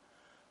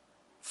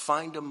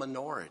 Find a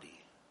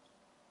minority.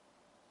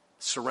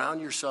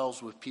 Surround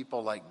yourselves with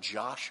people like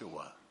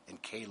Joshua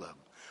and Caleb.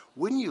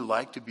 Wouldn't you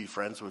like to be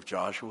friends with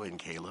Joshua and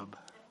Caleb?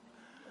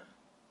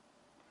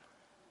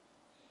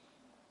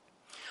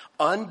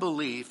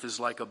 Unbelief is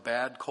like a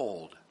bad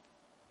cold.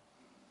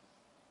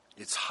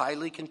 It's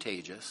highly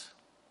contagious.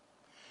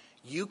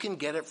 You can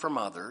get it from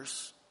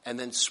others and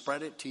then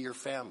spread it to your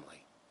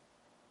family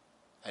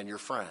and your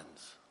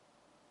friends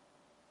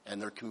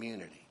and their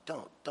community.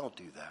 Don't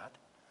do that.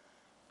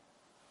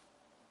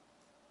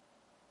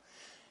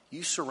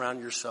 You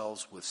surround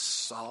yourselves with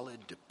solid,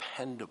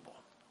 dependable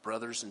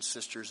brothers and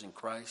sisters in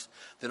Christ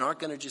that aren't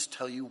going to just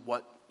tell you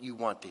what you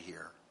want to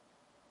hear.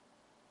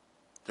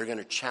 They're going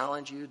to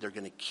challenge you. They're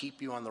going to keep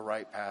you on the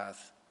right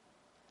path.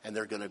 And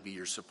they're going to be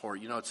your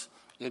support. You know, it's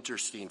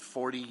interesting.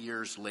 40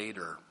 years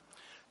later,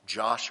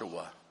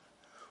 Joshua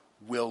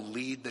will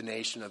lead the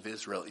nation of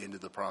Israel into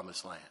the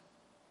promised land.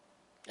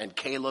 And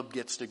Caleb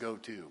gets to go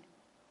too.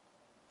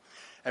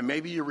 And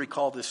maybe you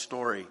recall this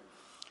story.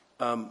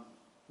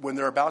 When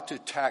they're about to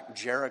attack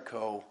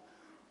Jericho,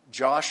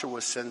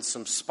 Joshua sends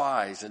some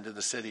spies into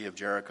the city of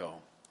Jericho.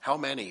 How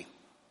many?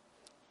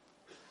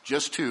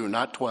 Just 2,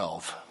 not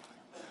 12.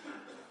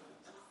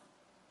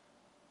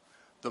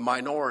 The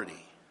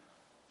minority.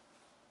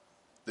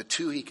 The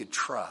 2 he could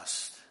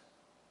trust.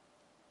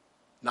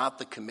 Not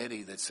the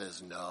committee that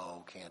says,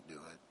 no, can't do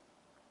it.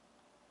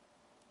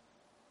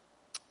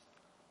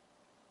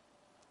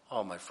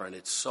 Oh, my friend,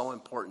 it's so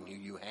important who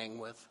you hang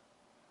with.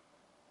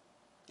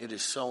 It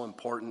is so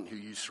important who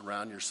you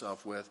surround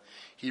yourself with.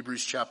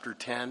 Hebrews chapter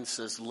 10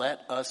 says,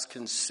 let us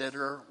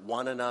consider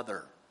one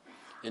another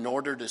in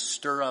order to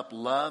stir up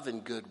love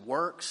and good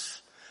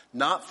works,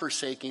 not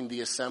forsaking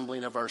the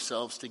assembling of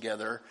ourselves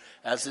together,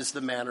 as is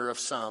the manner of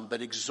some,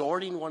 but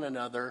exhorting one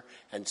another,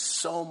 and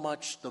so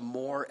much the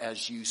more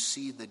as you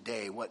see the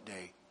day. What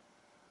day?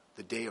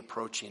 The day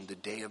approaching, the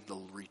day of the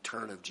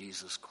return of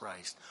Jesus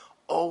Christ.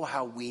 Oh,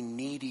 how we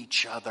need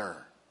each other.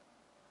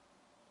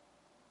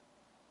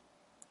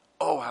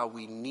 Oh, how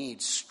we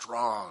need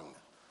strong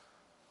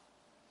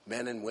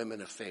men and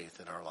women of faith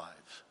in our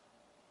lives.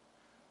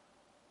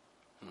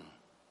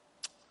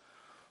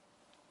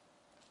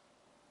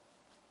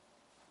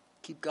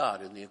 Keep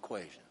God in the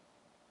equation.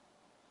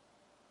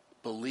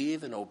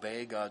 Believe and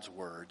obey God's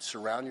word.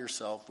 Surround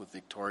yourself with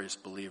victorious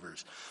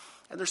believers.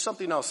 And there's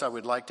something else I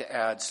would like to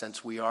add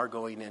since we are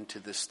going into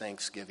this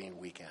Thanksgiving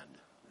weekend,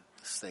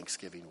 this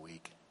Thanksgiving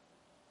week.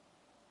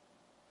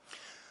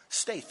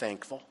 Stay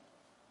thankful.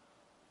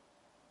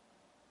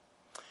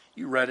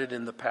 You read it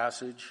in the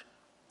passage.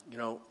 You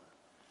know,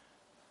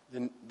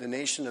 the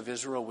nation of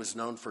Israel was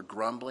known for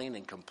grumbling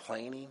and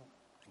complaining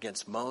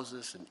against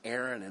Moses and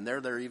Aaron, and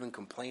they're even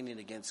complaining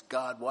against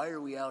God. Why are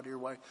we out here?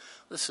 Why?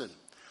 Listen,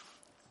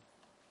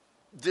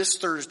 this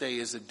Thursday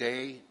is a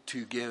day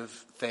to give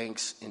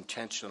thanks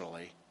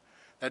intentionally.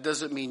 That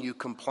doesn't mean you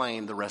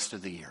complain the rest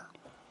of the year.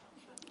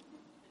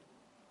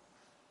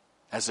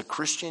 As a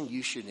Christian,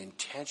 you should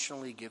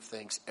intentionally give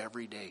thanks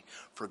every day,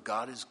 for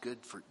God is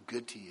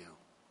good to you.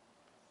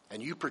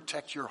 And you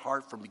protect your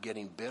heart from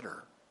getting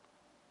bitter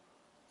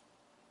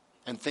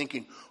and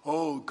thinking,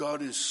 oh,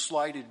 God has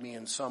slighted me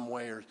in some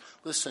way. Or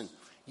listen,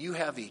 you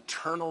have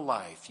eternal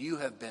life. You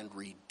have been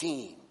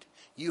redeemed.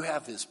 You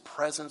have his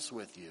presence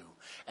with you.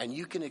 And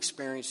you can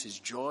experience his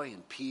joy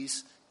and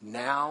peace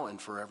now and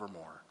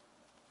forevermore.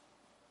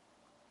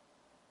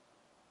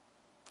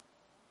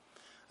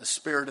 A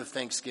spirit of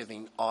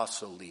thanksgiving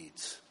also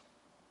leads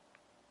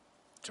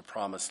to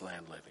promised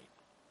land living.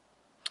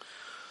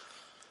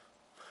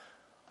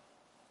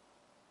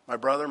 My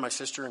brother, my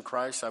sister in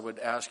Christ, I would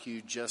ask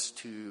you just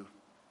to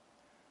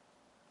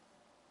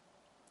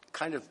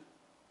kind of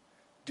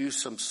do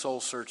some soul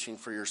searching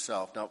for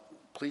yourself. Now,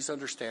 please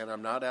understand,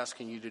 I'm not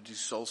asking you to do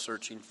soul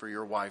searching for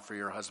your wife or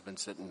your husband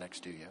sitting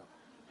next to you.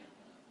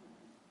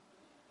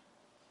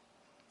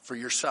 For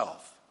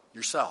yourself.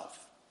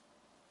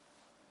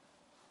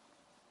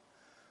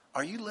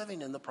 Are you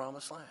living in the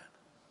promised land?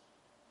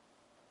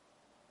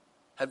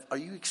 Are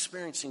you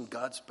experiencing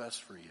God's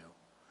best for you?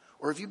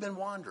 Or have you been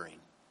wandering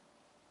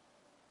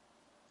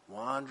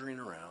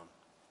around?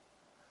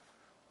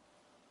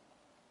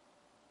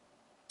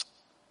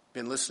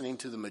 Been listening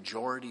to the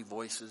majority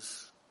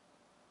voices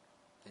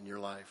in your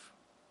life?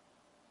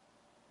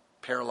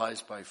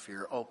 Paralyzed by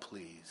fear? Oh,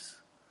 please.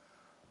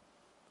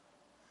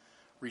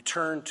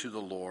 Return to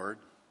the Lord.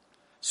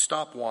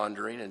 Stop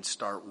wandering and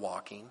start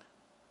walking.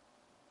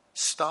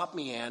 Stop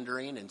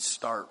meandering and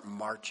start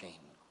marching.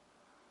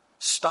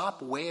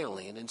 Stop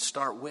wailing and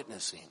start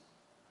witnessing.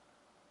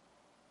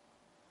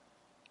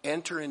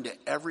 Enter into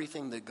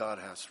everything that God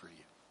has for you.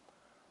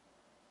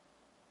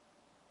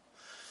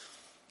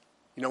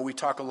 You know, we've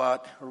talked a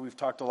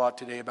lot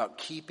today about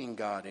keeping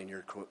God in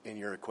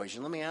your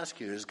equation. Let me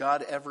ask you, has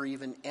God ever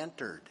even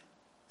entered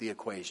the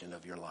equation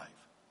of your life?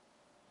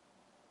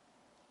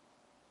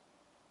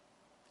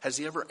 Has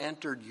he ever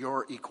entered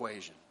your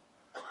equation?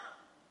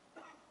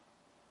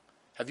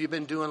 Have you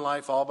been doing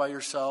life all by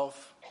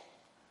yourself?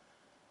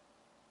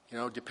 You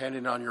know,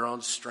 depending on your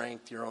own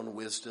strength, your own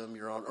wisdom,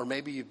 or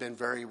maybe you've been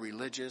very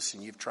religious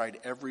and you've tried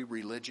every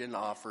religion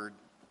offered.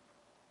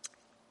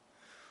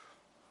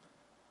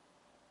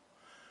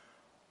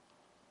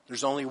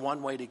 There's only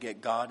one way to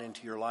get God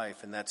into your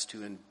life, and that's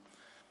to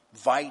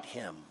invite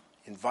him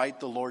Invite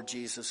the Lord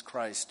Jesus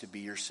Christ to be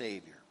your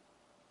Savior.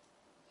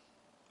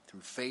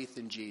 Through faith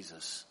in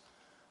Jesus,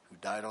 who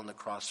died on the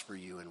cross for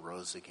you and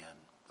rose again.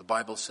 The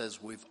Bible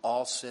says we've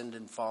all sinned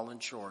and fallen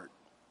short.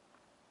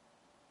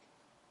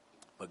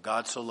 But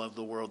God so loved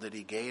the world that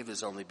he gave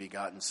his only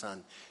begotten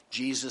Son.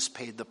 Jesus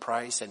paid the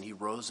price and he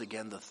rose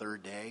again the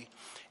third day.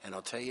 And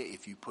I'll tell you,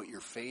 if you put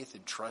your faith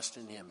and trust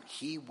in him,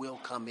 he will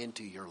come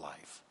into your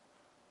life.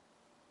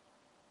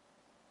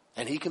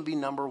 And he can be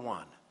number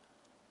one.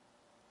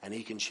 And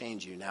he can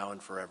change you now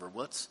and forever.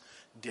 Let's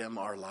dim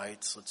our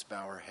lights. Let's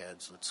bow our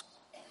heads. Let's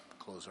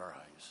close our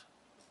eyes.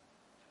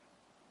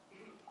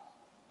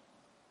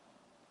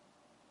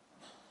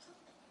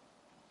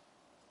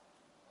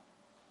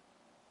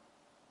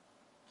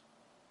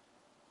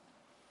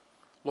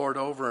 Lord,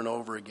 over and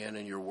over again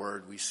in your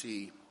word, we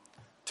see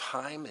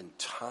time and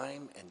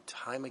time and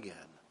time again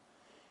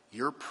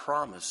your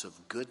promise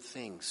of good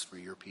things for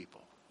your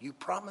people. You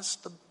promise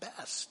the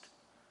best.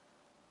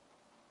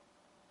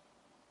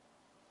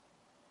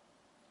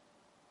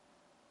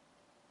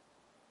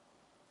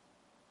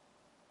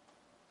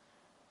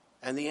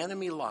 And the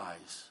enemy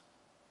lies.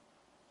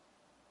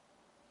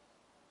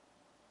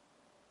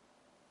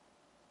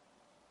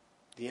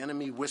 The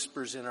enemy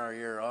whispers in our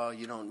ear, oh,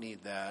 you don't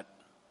need that.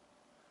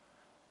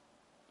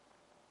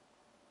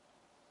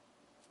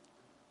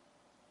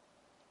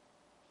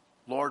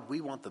 Lord,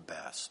 we want the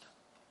best.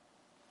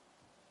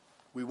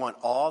 We want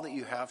all that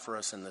you have for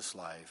us in this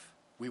life.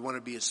 We want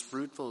to be as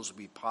fruitful as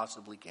we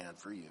possibly can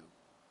for you.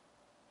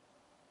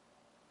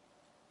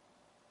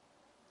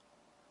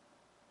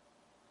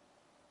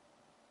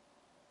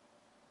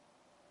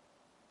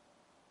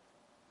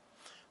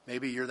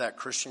 Maybe you're that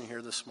Christian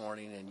here this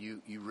morning and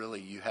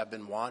you have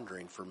been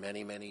wandering for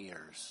many, many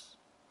years.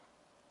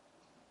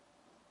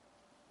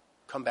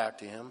 Come back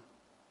to him.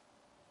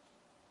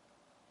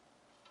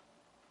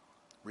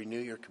 Renew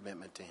your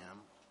commitment to him.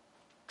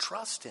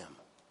 Trust him.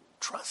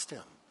 Trust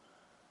him.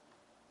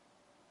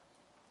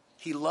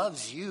 He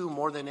loves you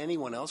more than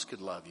anyone else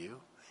could love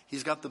you.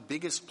 He's got the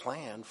biggest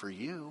plan for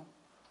you,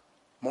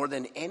 more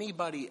than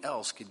anybody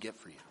else could get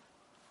for you.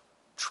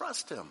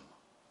 Trust him.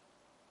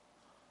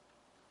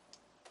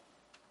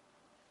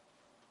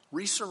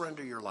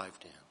 Resurrender your life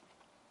to him.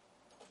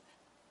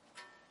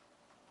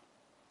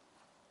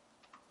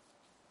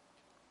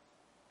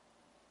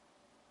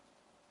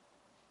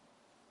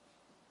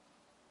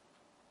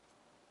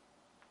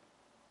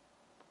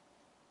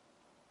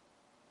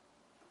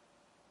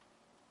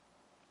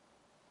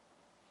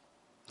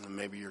 And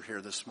maybe you're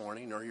here this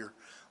morning or you're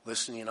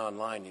listening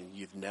online and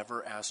you've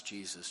never asked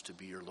Jesus to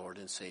be your Lord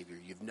and Savior.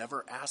 You've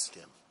never asked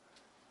him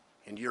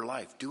into your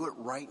life. Do it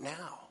right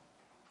now.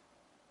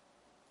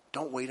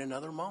 Don't wait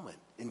another moment.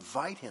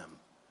 Invite him.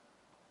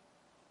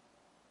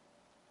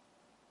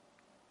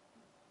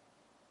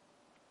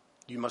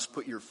 You must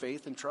put your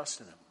faith and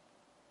trust in him.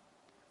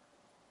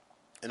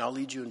 And I'll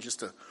lead you in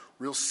just a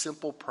real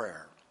simple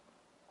prayer.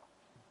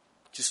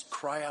 Just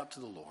cry out to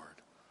the Lord.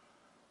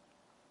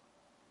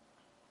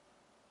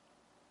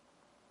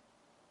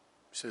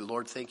 Say,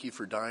 Lord, thank you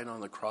for dying on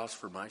the cross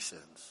for my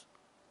sins.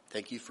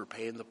 Thank you for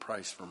paying the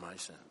price for my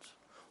sins.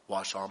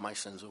 Wash all my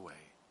sins away.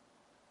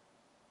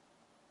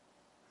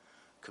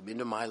 Come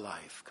into my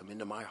life. Come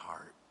into my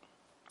heart.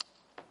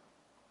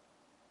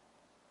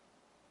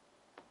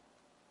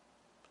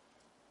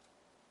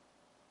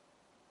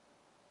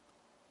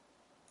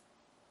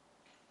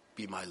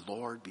 Be my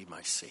Lord, be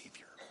my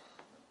Savior.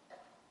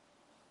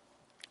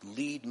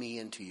 Lead me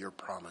into your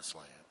promised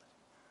land.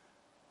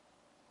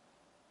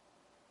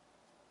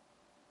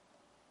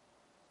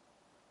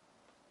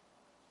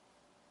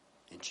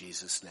 In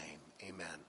Jesus' name, amen.